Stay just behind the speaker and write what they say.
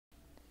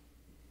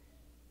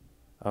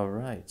All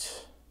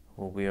right.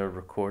 Well, we are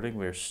recording.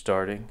 We're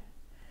starting.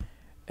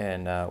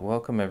 And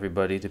welcome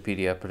everybody to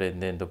Petey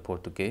Aprendendo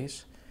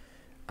Português.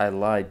 I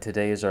lied.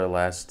 Today is our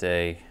last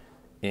day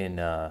in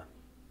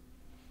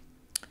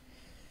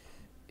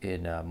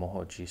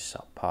Mohoji,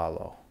 Sao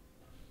Paulo.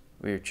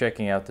 We were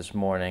checking out this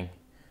morning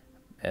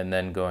and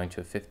then going to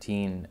a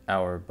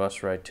 15-hour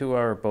bus ride,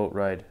 2-hour boat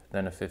ride,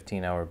 then a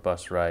 15-hour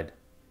bus ride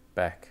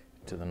back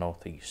to the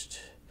northeast.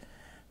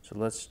 So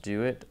let's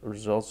do it.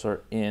 Results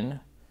are in.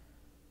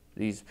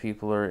 These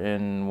people are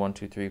in 1,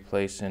 2, 3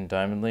 place in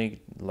Diamond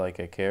League, like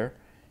I care.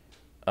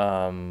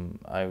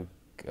 I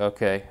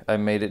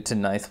made it to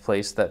 9th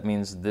place. That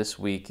means this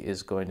week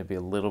is going to be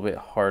a little bit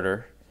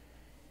harder.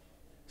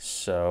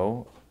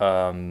 So,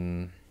 got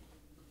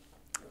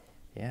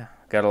a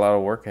lot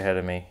of work ahead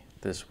of me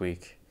this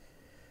week.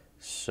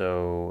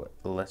 So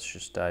let's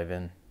just dive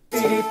in.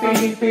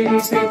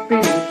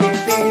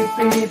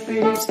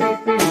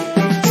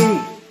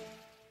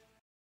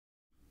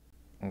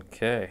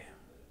 Okay.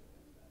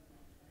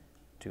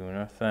 Doing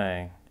our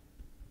thing.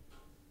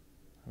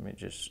 Let me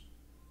just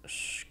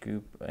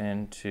scoop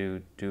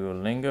into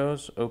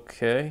Duolingo's.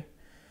 Okay.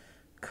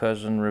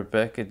 Cousin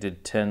Rebecca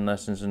did 10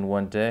 lessons in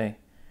one day.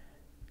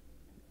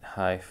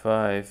 High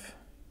five.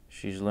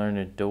 She's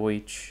learning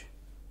Deutsch.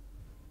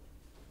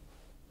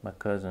 My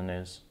cousin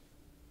is.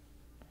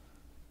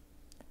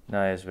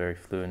 Naya is very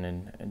fluent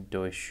in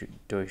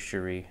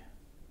Deutschery.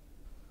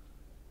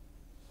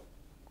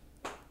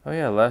 Oh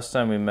yeah, last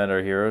time we met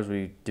our heroes,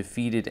 we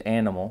defeated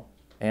animals.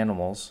 And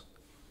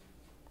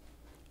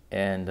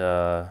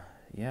that'll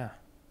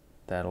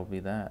be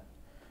that.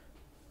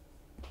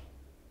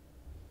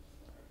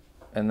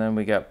 And then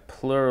we got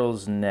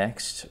plurals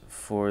next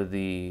for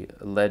the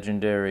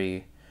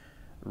legendary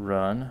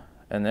run.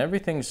 And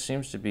everything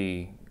seems to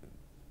be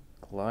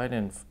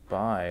gliding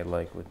by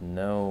like with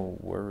no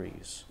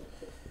worries.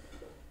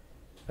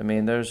 I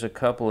mean, there's a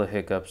couple of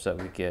hiccups that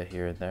we get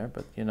here and there,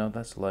 but you know,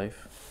 that's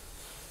life.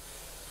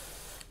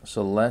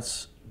 So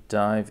let's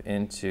dive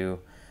into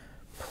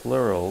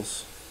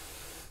plurals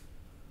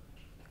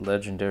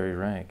legendary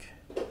rank.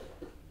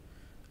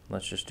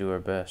 Let's just do our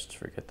best.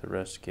 Forget the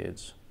rest,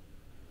 kids.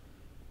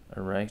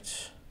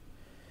 Alright.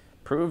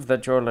 Prove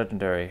that you're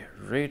legendary.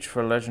 Reach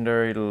for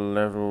legendary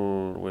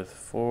level with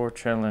 4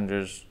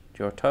 challenges.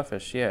 Your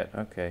toughest yet.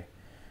 Okay.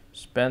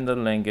 Spend the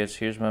lingots.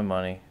 Here's my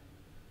money.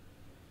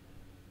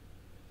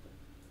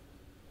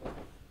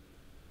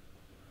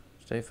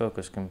 Stay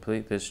focused.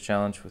 Complete this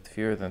challenge with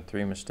fewer than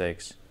 3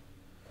 mistakes.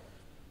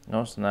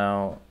 Nos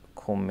now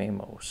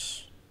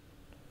comemos.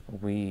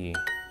 We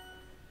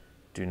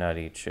do not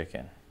eat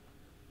chicken.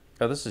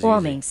 Oh, this is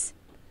Homens. easy.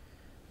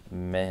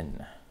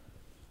 Men.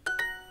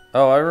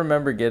 Oh, I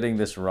remember getting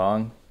this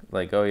wrong.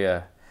 Like, oh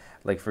yeah,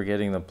 like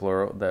forgetting the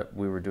plural, that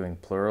we were doing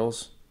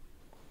plurals.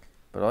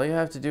 But all you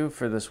have to do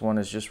for this one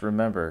is just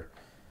remember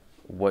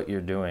what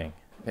you're doing.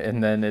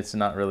 And then it's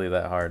not really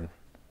that hard.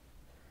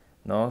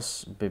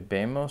 Nos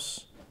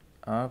bebemos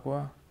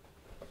agua.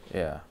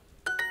 Yeah.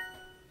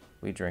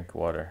 We drink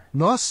water.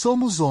 Nós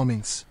somos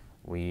homens.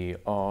 We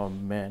are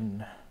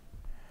men.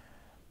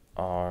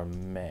 Are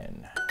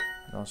men.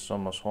 Nós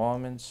somos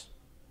homens.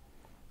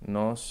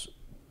 Nos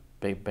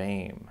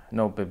bebem.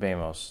 No,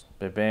 bebemos.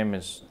 Bebem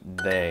is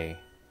they.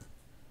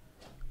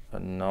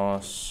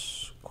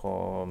 Nós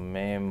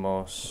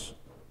comemos.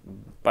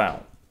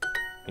 Bow.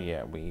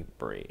 Yeah, we eat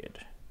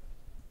bread.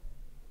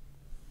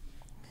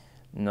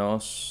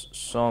 Nós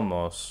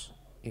somos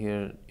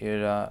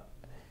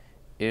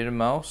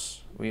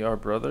irmãos. We are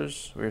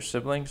brothers. We are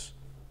siblings.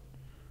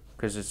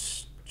 Because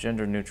it's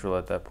gender neutral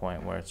at that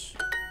point where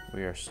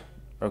we are.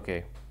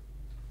 Okay.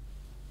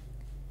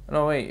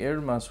 No, wait.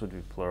 Irmãs would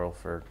be plural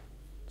for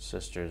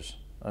sisters.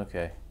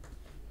 Okay.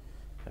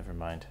 Never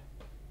mind.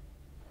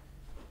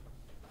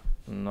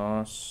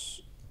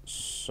 Nós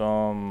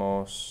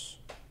somos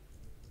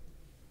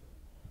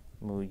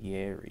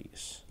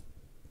mulheres.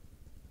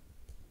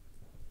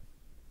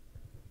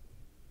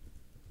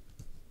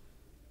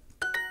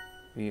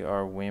 We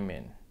are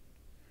women.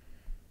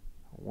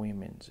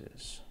 Women's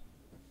is.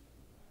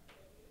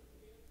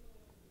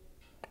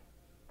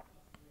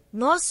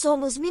 Nós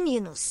somos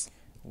meninos.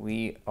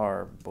 We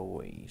are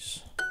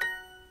boys.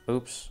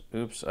 Oops,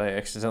 I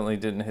accidentally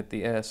didn't hit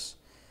the S.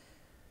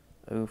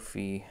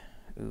 Oofy,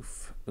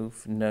 oof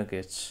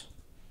nuggets.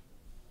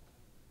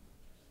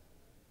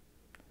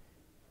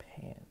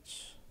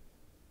 Pants.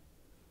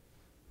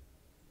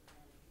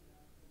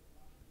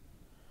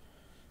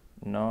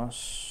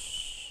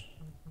 Nós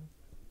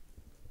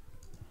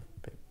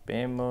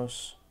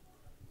bebemos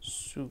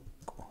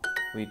suco.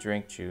 We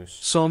drink juice.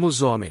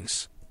 Somos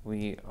homens.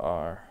 We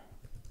are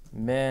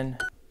men.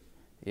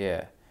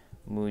 Yeah.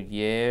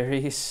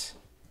 Mulheres.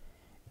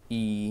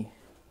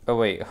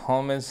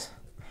 Homens.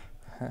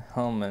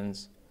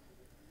 Homens.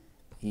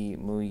 E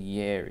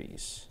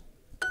mulheres.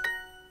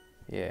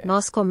 Yeah.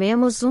 Nós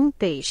comemos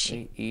peixe.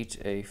 We eat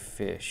a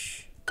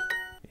fish.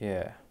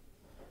 Yeah.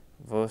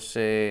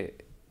 Você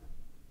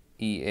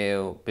e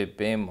eu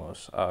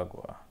bebemos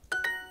água.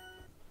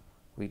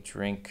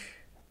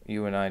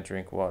 You and I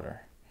drink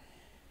water.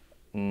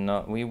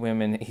 No, we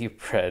women eat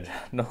bread.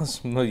 Nos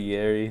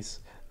mulheres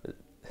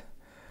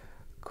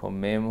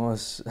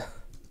comemos.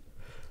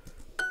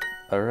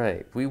 All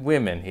right, we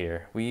women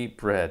here, we eat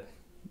bread.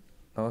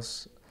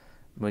 Nos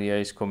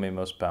mulheres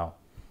comemos pão.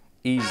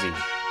 Easy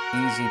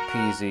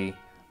peasy,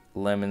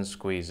 lemon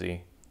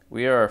squeezy.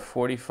 We are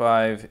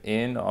 45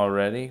 in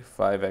already,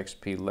 5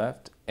 XP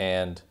left,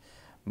 and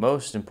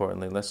most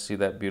importantly, let's see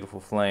that beautiful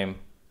flame.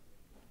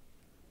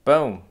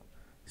 Boom!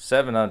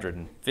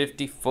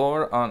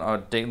 754 on our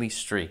daily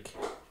streak.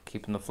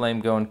 Keeping the flame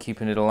going,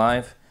 keeping it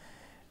alive,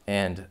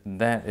 and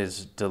that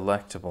is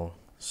delectable.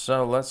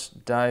 So let's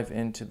dive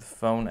into the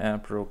phone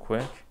app real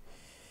quick,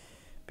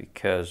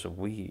 because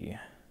we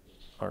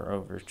are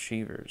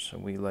overachievers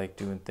and we like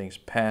doing things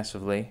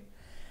passively.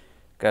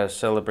 Gotta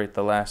celebrate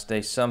the last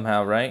day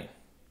somehow, right?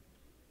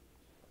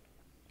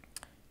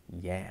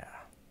 Yeah.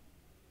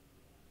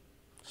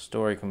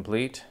 Story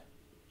complete.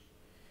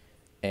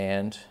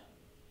 And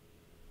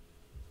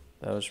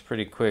that was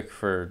pretty quick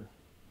for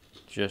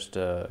just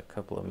a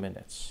couple of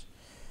minutes.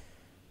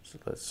 So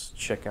let's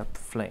check out the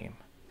flame.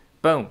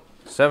 Boom!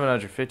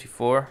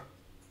 754.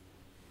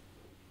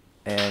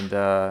 And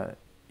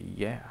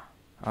yeah,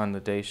 on the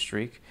day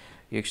streak.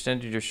 You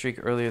extended your streak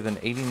earlier than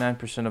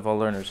 89% of all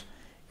learners.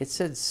 It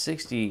said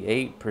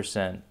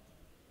 68%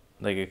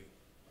 like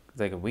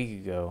a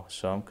week ago,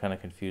 so I'm kind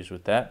of confused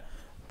with that.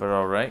 But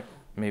all right,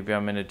 maybe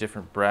I'm in a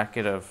different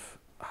bracket of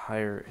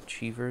higher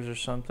achievers or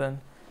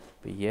something.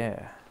 But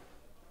yeah,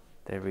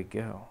 there we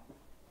go.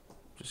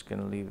 Just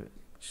gonna leave it.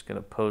 Just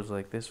gonna pose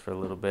like this for a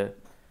little bit.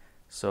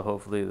 So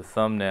hopefully the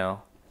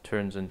thumbnail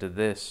turns into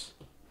this.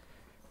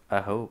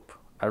 I hope.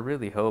 I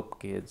really hope,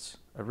 kids.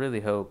 I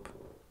really hope.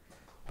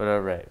 But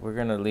all right, we're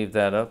gonna leave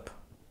that up.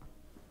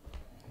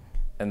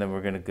 And then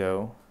we're gonna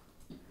go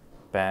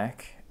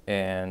back,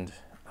 and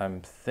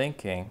I'm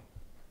thinking,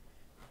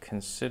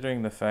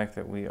 considering the fact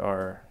that we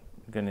are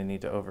gonna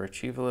need to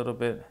overachieve a little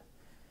bit,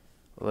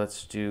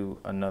 let's do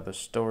another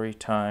story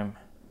time.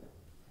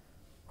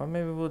 Or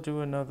maybe we'll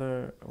do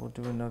another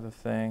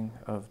thing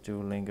of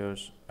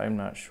Duolingo's. I'm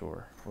not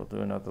sure. We'll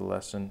do another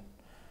lesson.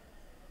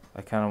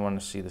 I kind of want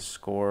to see the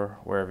score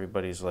where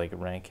everybody's like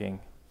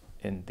ranking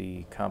in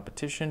the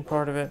competition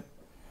part of it.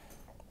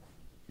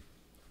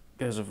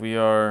 Because if we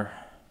are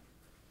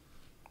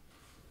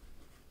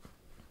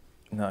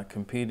not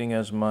competing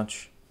as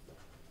much,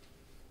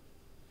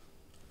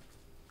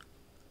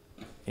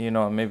 you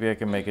know, maybe I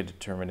can make a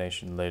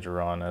determination later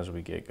on as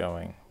we get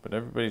going. But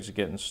everybody's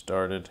getting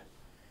started.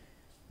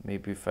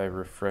 Maybe if I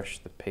refresh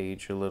the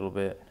page a little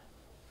bit,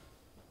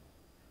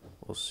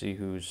 we'll see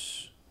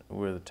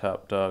where the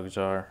top dogs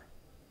are.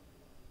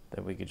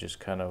 That we could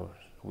just kind of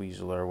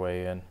weasel our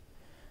way in.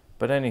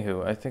 But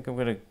anywho, I think I'm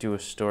going to do a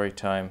story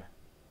time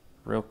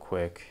real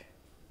quick.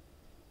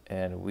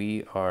 And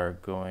we are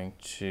going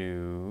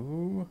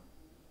to...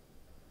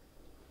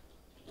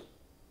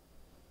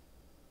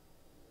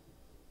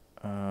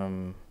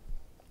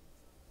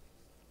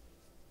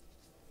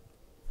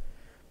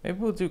 maybe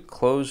we'll do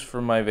clothes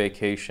for my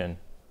vacation.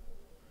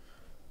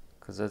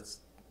 Because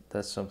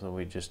that's something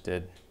we just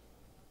did.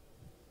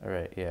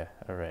 Alright, yeah,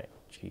 alright.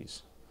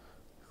 Jeez.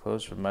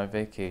 Clothes for my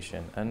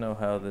vacation. I know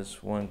how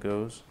this one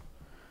goes.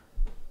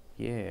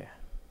 Yeah.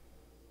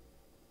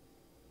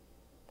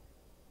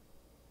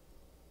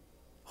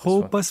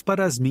 Roupas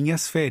para as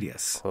minhas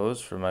férias.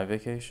 Clothes for my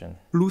vacation.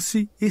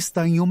 Lucy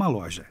está em uma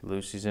loja.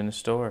 Lucy's in a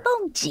store.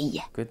 Bom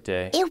dia. Good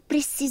day. Eu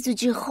preciso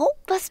de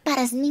roupas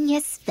para as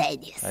minhas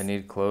férias. I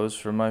need clothes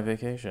for my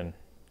vacation.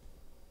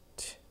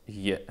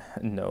 Yeah,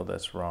 no,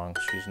 that's wrong.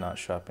 She's not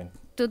shopping.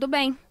 Tudo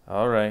bem.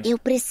 All right. Eu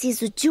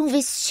preciso de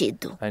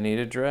vestido. I need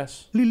a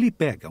dress. Lily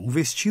pega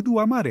vestido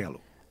amarelo.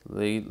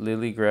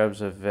 Lily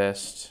grabs a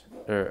vest,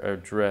 or a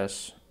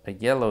dress, a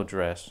yellow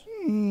dress.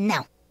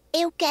 Não,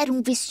 eu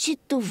quero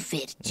vestido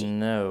verde.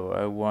 No,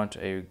 I want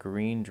a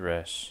green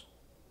dress.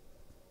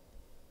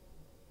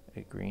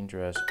 A green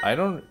dress.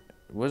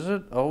 Was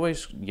it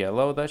always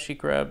yellow that she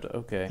grabbed?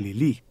 Okay.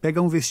 Lily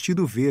pega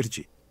vestido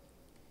verde.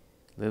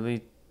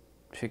 Lily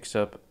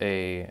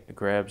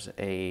grabs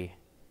a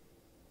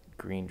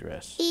green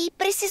dress. E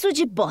preciso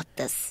de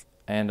botas.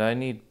 And I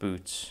need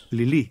boots.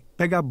 Lily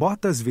pega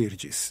botas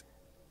verdes.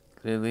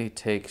 Lily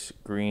takes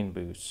green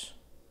boots.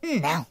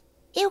 Não,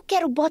 eu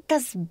quero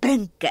botas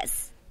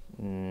brancas.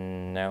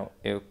 Não,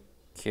 eu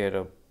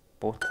quero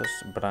botas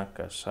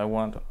brancas. I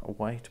want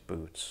white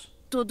boots.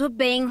 Tudo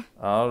bem.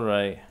 All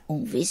right.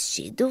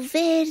 Vestido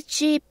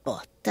verde,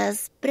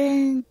 botas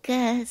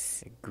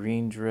brancas. A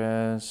green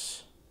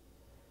dress,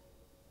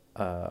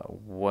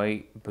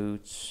 white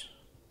boots,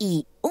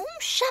 E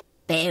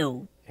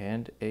chapéu.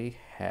 and a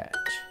hat.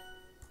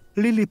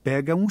 Lily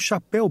pega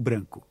chapéu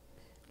branco.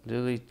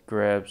 Lily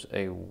grabs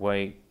a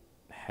white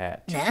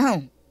hat.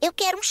 Não, eu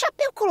quero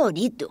chapéu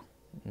colorido.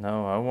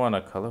 No, I want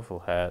a colorful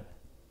hat.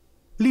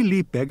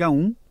 Lily pega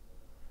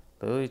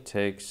Lily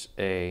takes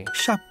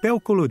chapéu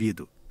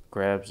colorido.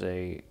 grabs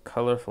a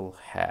colorful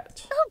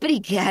hat.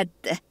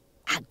 Obrigada.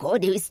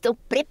 Agora eu estou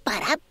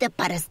preparada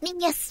para as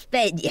minhas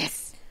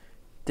férias.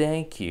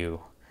 Thank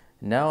you.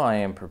 Now I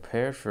am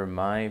prepared for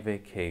my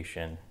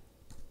vacation.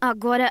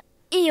 Agora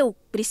eu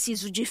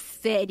preciso de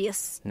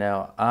férias.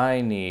 Now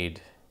I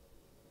need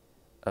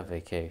a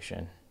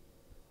vacation.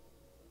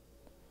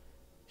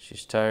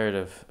 She's tired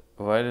of...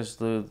 Why does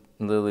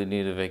Lily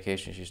need a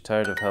vacation? She's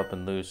tired of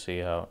helping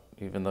Lucy out,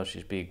 even though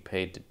she's being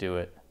paid to do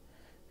it.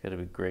 Gotta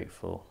be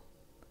grateful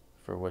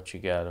for what you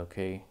got,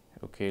 okay?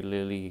 Okay,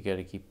 Lily, you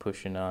gotta keep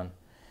pushing on.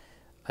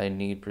 I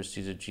need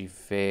preciso de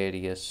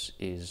férias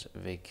is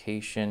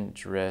vacation,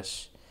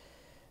 dress,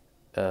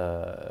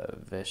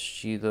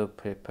 vestido,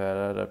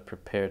 preparada,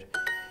 prepared.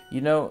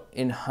 You know,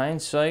 in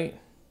hindsight,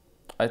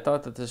 I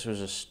thought that this was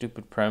a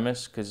stupid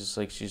premise because it's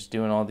like she's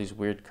doing all these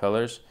weird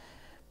colors.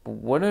 But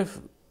what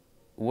if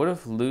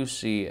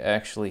Lucy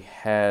actually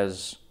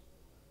has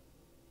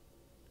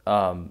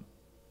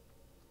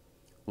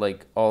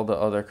like all the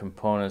other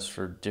components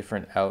for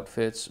different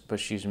outfits, but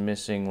she's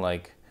missing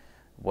like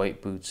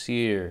white boots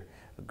here,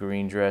 a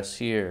green dress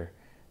here,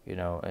 you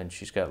know, and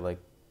she's got like,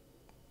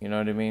 you know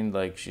what I mean?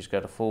 Like she's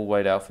got a full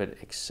white outfit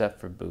except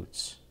for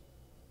boots.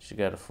 She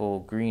got a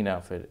full green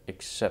outfit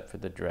except for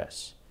the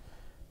dress.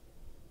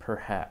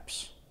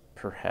 Perhaps.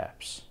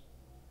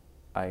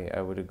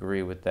 I would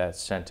agree with that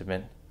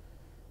sentiment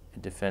in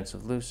defense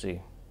of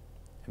Lucy.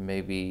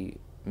 Maybe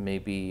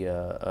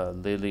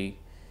Lily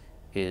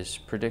is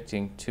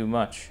predicting too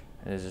much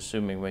and is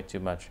assuming way too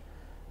much.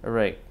 All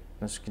right,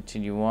 let's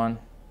continue on.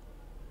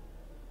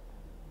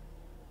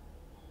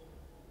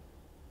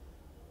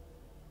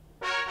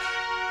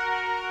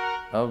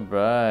 All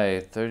right,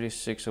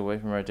 36 away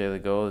from our daily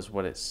goal is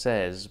what it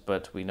says,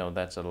 but we know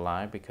that's a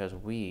lie because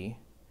we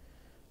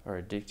are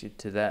addicted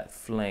to that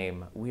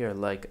flame. We are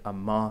like a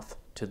moth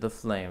to the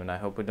flame, and I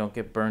hope we don't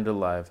get burned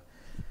alive.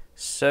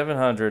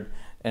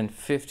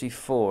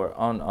 754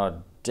 on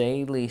a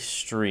daily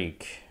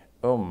streak.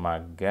 Oh my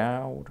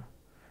God.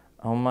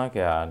 Oh my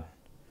God.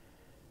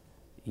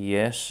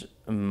 Yes,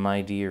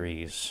 my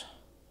dearies.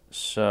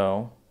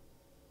 So,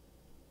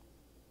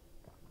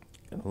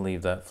 gonna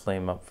leave that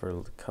flame up for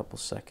a couple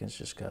seconds.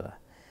 Just gotta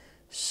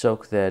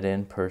soak that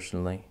in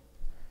personally.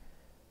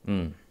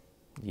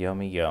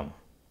 Yummy yum.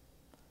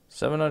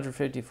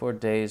 754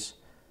 days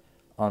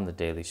on the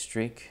daily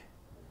streak.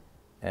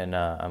 And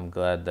I'm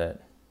glad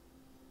that,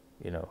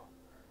 you know,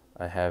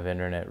 I have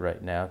internet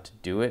right now to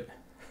do it.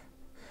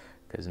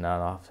 Because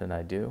not often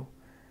I do.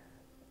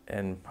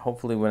 And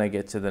hopefully when I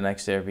get to the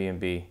next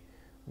Airbnb,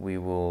 we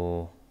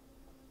will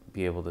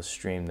be able to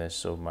stream this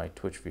so my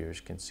Twitch viewers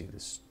can see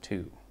this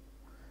too.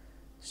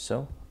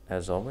 So,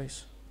 as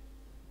always,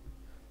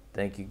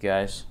 thank you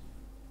guys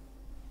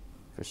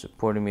for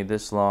supporting me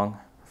this long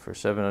for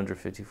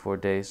 754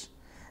 days.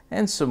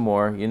 And some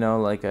more, you know,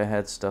 like I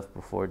had stuff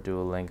before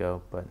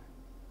Duolingo, but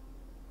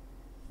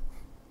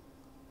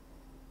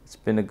it's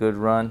been a good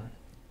run.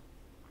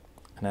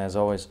 And as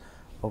always,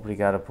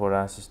 obrigado por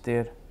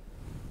assistir.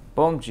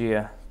 Bom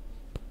dia.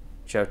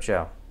 Ciao,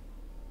 ciao.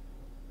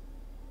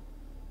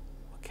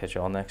 I'll catch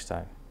you all next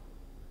time.